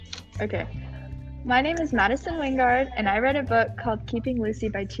Okay. My name is Madison Wingard, and I read a book called Keeping Lucy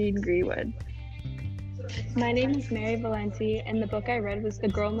by Jean Greenwood. My name is Mary Valenti, and the book I read was The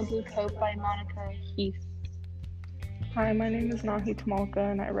Girl in the Blue Coat by Monica Heath. Hi, my name is Nahi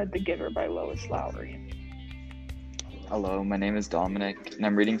Tamalka, and I read The Giver by Lois Lowry. Hello, my name is Dominic, and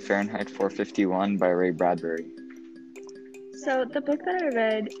I'm reading Fahrenheit 451 by Ray Bradbury. So, the book that I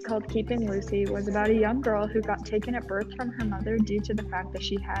read called Keeping Lucy was about a young girl who got taken at birth from her mother due to the fact that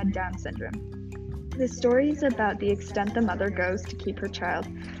she had Down syndrome. The story is about the extent the mother goes to keep her child.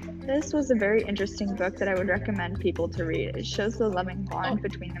 This was a very interesting book that I would recommend people to read. It shows the loving bond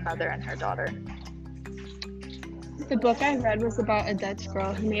between the mother and her daughter. The book I read was about a Dutch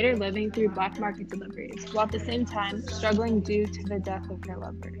girl who made her living through black market deliveries, while at the same time struggling due to the death of her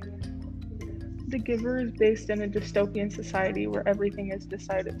lover. The Giver is based in a dystopian society where everything is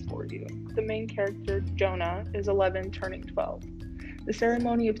decided for you. The main character, Jonah, is 11 turning 12. The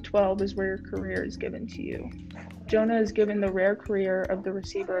ceremony of 12 is where your career is given to you. Jonah is given the rare career of the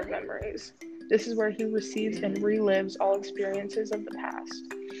receiver of memories. This is where he receives and relives all experiences of the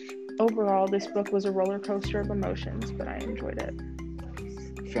past. Overall, this book was a roller coaster of emotions, but I enjoyed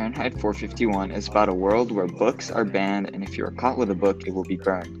it. Fahrenheit 451 is about a world where books are banned, and if you are caught with a book, it will be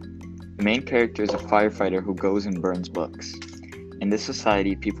burned. The main character is a firefighter who goes and burns books. In this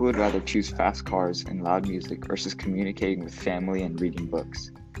society, people would rather choose fast cars and loud music versus communicating with family and reading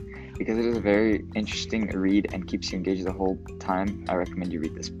books. Because it is a very interesting read and keeps you engaged the whole time, I recommend you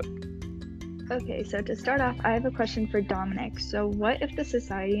read this book. Okay, so to start off, I have a question for Dominic. So, what if the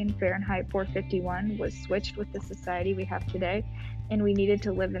society in Fahrenheit 451 was switched with the society we have today, and we needed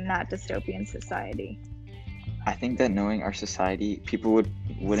to live in that dystopian society? I think that knowing our society, people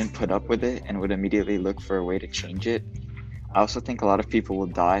wouldn't put up with it and would immediately look for a way to change it. I also think a lot of people will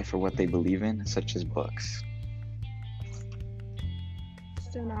die for what they believe in, such as books.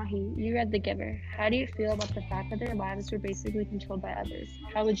 So Nahi, you read The Giver. How do you feel about the fact that their lives were basically controlled by others?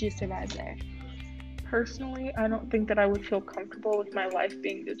 How would you survive there? Personally, I don't think that I would feel comfortable with my life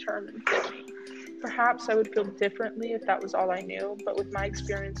being determined for me. Perhaps I would feel differently if that was all I knew, but with my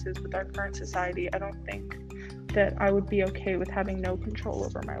experiences with our current society, I don't think that I would be okay with having no control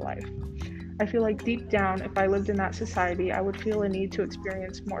over my life. I feel like deep down, if I lived in that society, I would feel a need to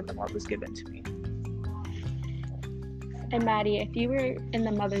experience more than what was given to me. And Maddie, if you were in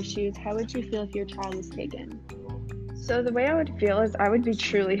the mother's shoes, how would you feel if your child was taken? So, the way I would feel is I would be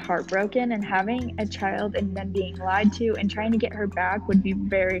truly heartbroken, and having a child and then being lied to and trying to get her back would be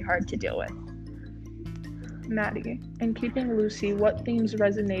very hard to deal with. Maddie, in Keeping Lucy, what themes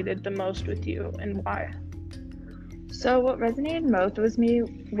resonated the most with you and why? So, what resonated most with me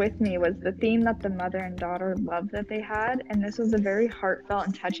was the theme that the mother and daughter love that they had, and this was a very heartfelt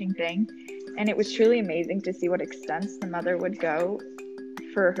and touching thing, and it was truly amazing to see what extents the mother would go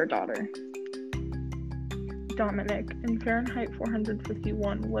for her daughter. Dominic, in Fahrenheit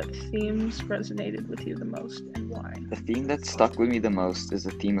 451, what themes resonated with you the most and why? The theme that stuck with me the most is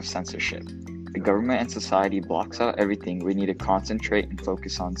the theme of censorship. The government and society blocks out everything we need to concentrate and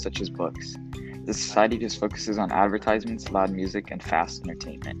focus on, such as books. The society just focuses on advertisements, loud music, and fast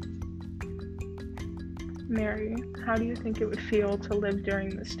entertainment. Mary, how do you think it would feel to live during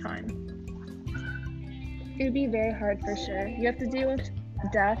this time? It would be very hard for sure. You have to deal with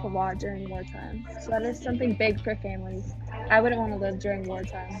death a lot during wartime. So that is something big for families. I wouldn't want to live during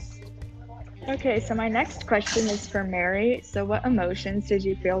wartime. Okay, so my next question is for Mary. So, what emotions did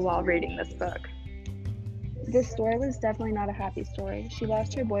you feel while reading this book? This story was definitely not a happy story. She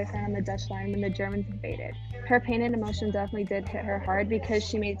lost her boyfriend on the Dutch line when the Germans invaded. Her pain and emotion definitely did hit her hard because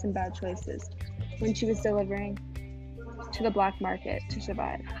she made some bad choices when she was delivering to the black market to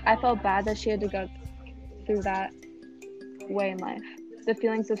survive. I felt bad that she had to go through that way in life. The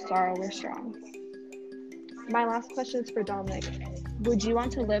feelings of sorrow were strong. My last question is for Dominic. Would you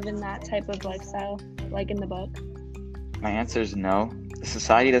want to live in that type of lifestyle, like in the book? My answer is no. The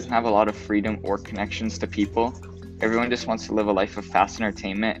society doesn't have a lot of freedom or connections to people. Everyone just wants to live a life of fast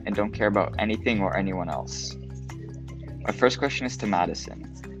entertainment and don't care about anything or anyone else. My first question is to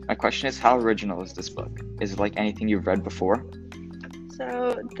Madison. My question is, how original is this book? Is it like anything you've read before?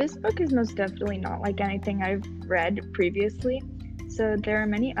 So, this book is most definitely not like anything I've read previously. So, there are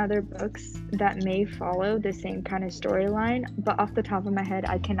many other books that may follow the same kind of storyline, but off the top of my head,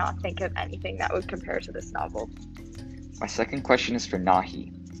 I cannot think of anything that would compare to this novel. My second question is for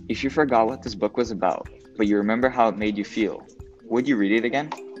Nahi. If you forgot what this book was about, but you remember how it made you feel, would you read it again?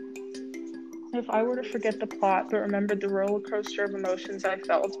 If I were to forget the plot but remembered the roller coaster of emotions I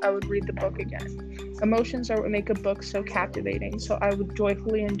felt, I would read the book again. Emotions are what make a book so captivating, so I would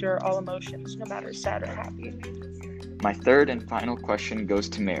joyfully endure all emotions, no matter sad or happy. My third and final question goes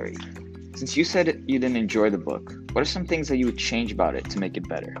to Mary. Since you said you didn't enjoy the book, what are some things that you would change about it to make it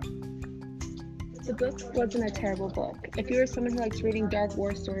better? The book wasn't a terrible book. If you were someone who likes reading dark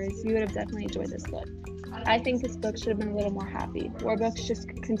war stories, you would have definitely enjoyed this book. I think this book should have been a little more happy. War books just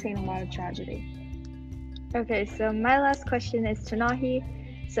contain a lot of tragedy. Okay, so my last question is to Nahi.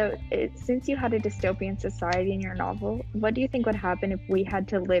 So, since you had a dystopian society in your novel, what do you think would happen if we had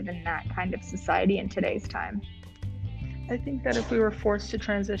to live in that kind of society in today's time? I think that if we were forced to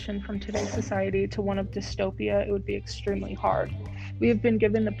transition from today's society to one of dystopia, it would be extremely hard. We have been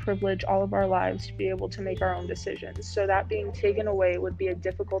given the privilege all of our lives to be able to make our own decisions, so that being taken away would be a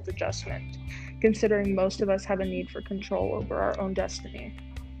difficult adjustment, considering most of us have a need for control over our own destiny.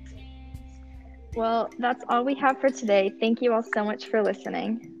 Well, that's all we have for today. Thank you all so much for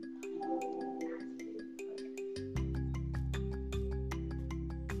listening.